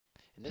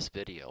In this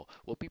video,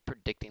 we'll be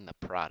predicting the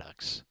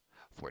products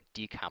for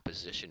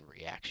decomposition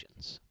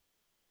reactions.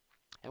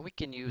 And we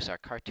can use our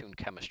cartoon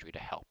chemistry to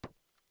help.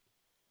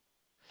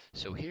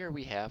 So here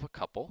we have a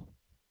couple,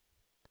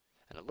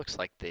 and it looks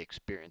like they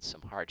experienced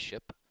some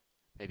hardship.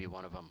 Maybe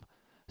one of them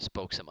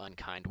spoke some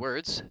unkind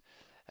words,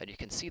 and you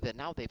can see that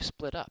now they've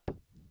split up.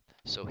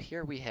 So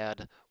here we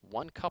had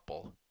one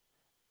couple,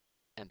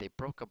 and they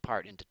broke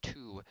apart into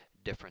two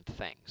different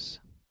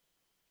things.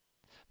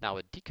 Now,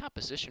 a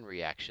decomposition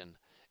reaction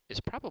is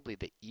probably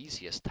the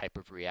easiest type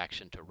of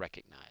reaction to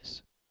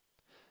recognize.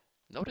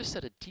 Notice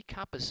that a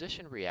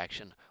decomposition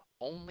reaction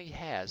only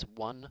has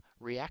one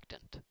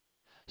reactant.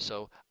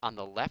 So on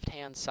the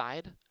left-hand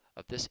side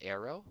of this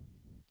arrow,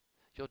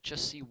 you'll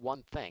just see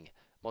one thing.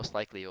 Most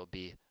likely it will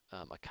be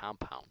a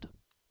compound.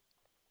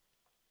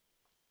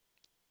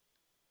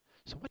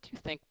 So what do you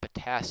think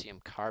potassium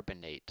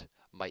carbonate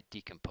might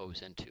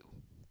decompose into?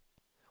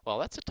 Well,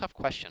 that's a tough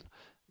question,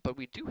 but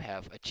we do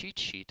have a cheat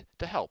sheet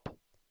to help.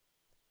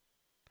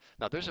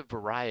 Now, there's a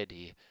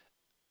variety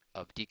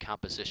of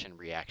decomposition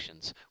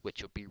reactions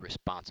which you'll be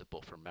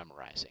responsible for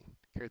memorizing.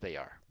 Here they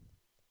are: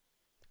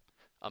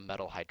 a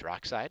metal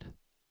hydroxide,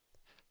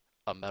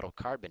 a metal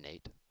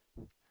carbonate,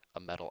 a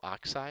metal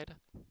oxide,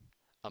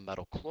 a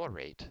metal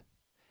chlorate,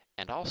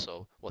 and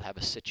also we'll have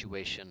a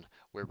situation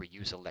where we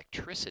use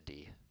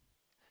electricity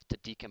to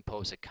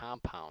decompose a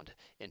compound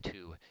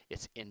into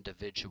its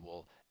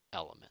individual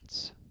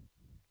elements.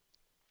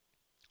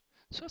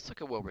 So let's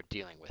look at what we're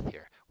dealing with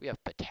here. We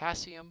have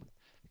potassium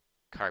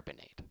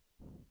carbonate.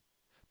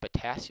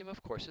 Potassium,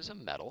 of course, is a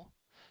metal,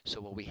 so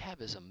what we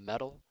have is a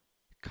metal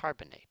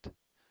carbonate.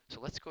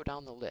 So let's go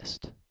down the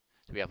list.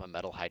 Do we have a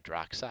metal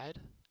hydroxide?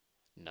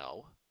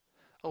 No.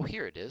 Oh,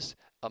 here it is,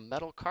 a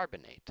metal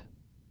carbonate.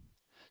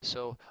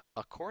 So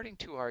according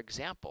to our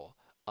example,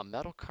 a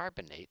metal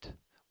carbonate,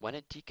 when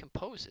it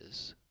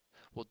decomposes,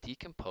 will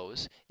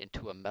decompose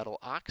into a metal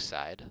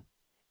oxide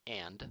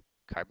and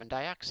carbon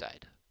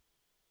dioxide.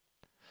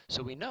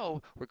 So we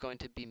know we're going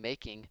to be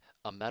making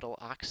a metal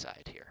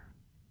oxide here.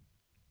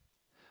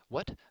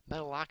 What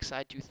metal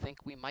oxide do you think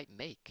we might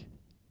make?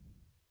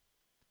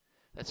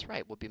 That's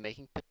right, we'll be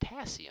making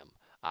potassium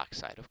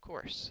oxide, of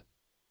course.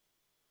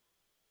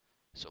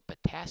 So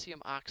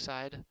potassium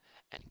oxide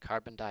and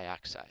carbon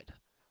dioxide,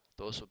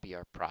 those will be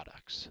our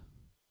products.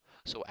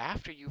 So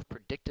after you've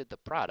predicted the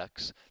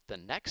products, the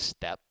next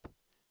step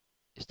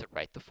is to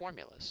write the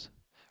formulas.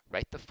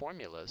 Write the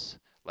formulas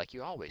like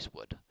you always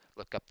would.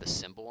 Look up the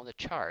symbol and the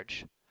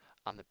charge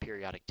on the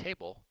periodic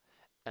table,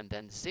 and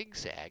then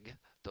zigzag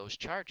those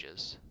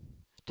charges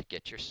to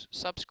get your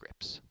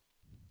subscripts.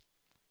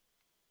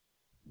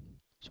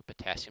 So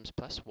potassium's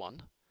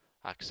 +1,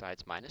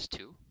 oxide's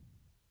 -2,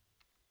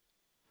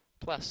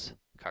 plus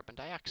carbon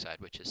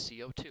dioxide, which is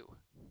CO2.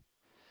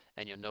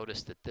 And you'll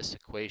notice that this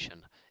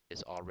equation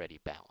is already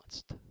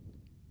balanced.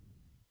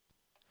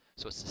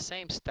 So it's the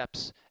same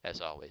steps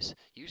as always.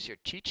 Use your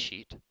cheat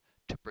sheet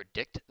to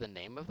predict the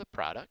name of the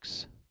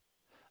products,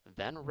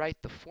 then write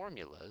the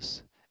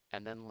formulas,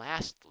 and then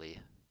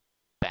lastly,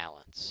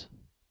 balance.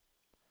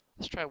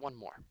 Let's try one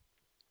more.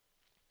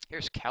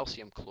 Here's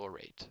calcium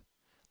chlorate.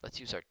 Let's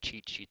use our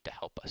cheat sheet to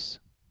help us.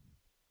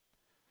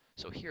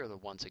 So here are the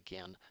ones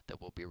again that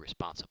we'll be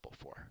responsible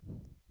for.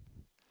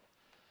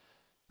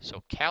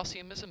 So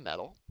calcium is a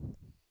metal.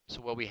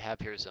 So what we have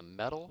here is a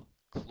metal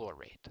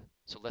chlorate.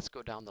 So let's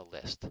go down the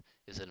list.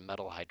 Is it a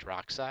metal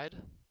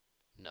hydroxide?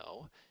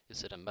 No.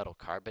 Is it a metal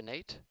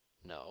carbonate?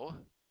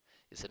 No.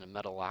 Is it a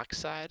metal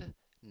oxide?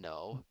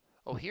 No.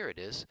 Oh, here it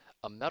is,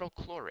 a metal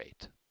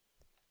chlorate.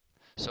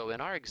 So in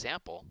our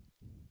example,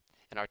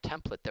 in our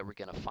template that we're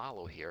going to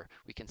follow here,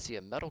 we can see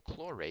a metal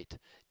chlorate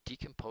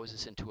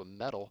decomposes into a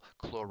metal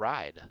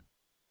chloride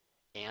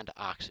and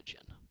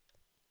oxygen.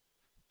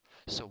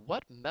 So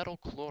what metal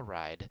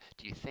chloride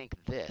do you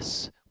think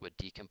this would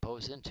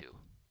decompose into?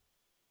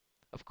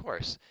 Of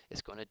course,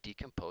 it's going to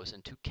decompose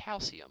into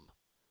calcium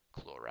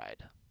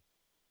chloride.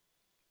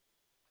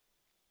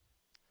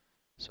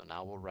 So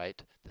now we'll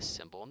write the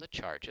symbol and the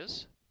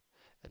charges,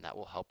 and that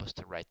will help us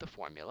to write the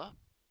formula.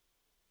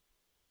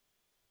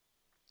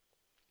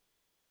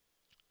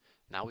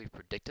 Now we've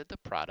predicted the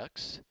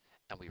products,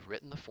 and we've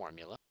written the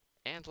formula.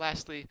 And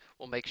lastly,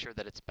 we'll make sure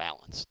that it's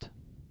balanced.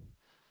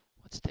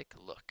 Let's take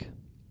a look.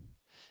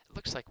 It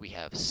looks like we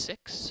have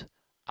 6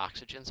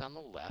 oxygens on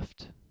the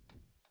left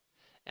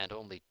and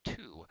only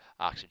 2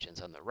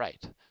 oxygens on the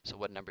right. So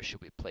what number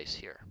should we place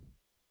here?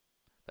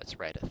 That's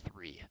right, a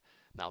 3.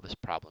 Now this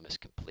problem is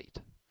complete.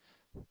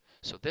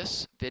 So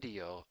this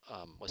video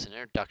was an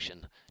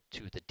introduction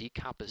to the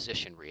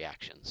decomposition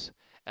reactions,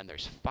 and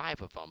there's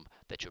 5 of them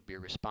that you'll be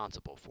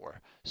responsible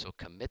for. So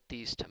commit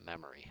these to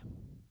memory.